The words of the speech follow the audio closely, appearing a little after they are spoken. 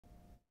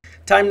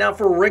Time now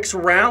for Rick's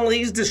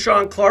Rallies.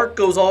 Deshaun Clark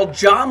goes all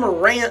Ja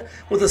Morant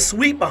with a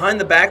sweep behind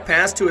the back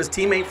pass to his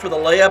teammate for the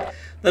layup.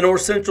 The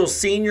North Central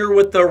senior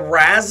with the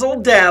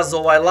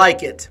razzle-dazzle. I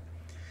like it.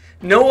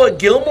 Noah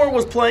Gilmore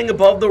was playing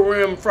above the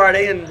rim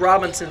Friday in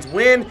Robinson's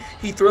win.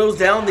 He throws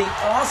down the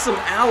awesome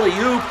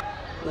alley-oop.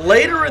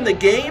 Later in the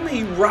game,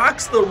 he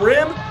rocks the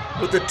rim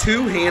with a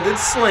two-handed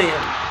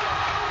slam.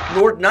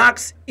 North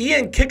Knox,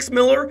 Ian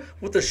Kicksmiller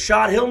with a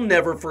shot he'll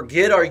never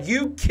forget. Are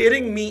you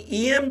kidding me,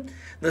 Ian?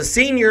 The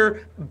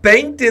senior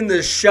banked in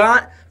the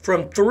shot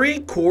from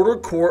three-quarter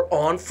court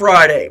on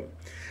Friday.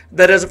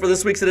 That does it for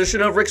this week's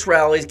edition of Rick's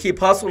Rallies. Keep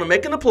hustling and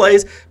making the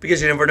plays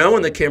because you never know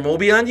when the camera will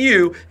be on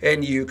you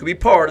and you could be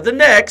part of the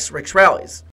next Rick's Rallies.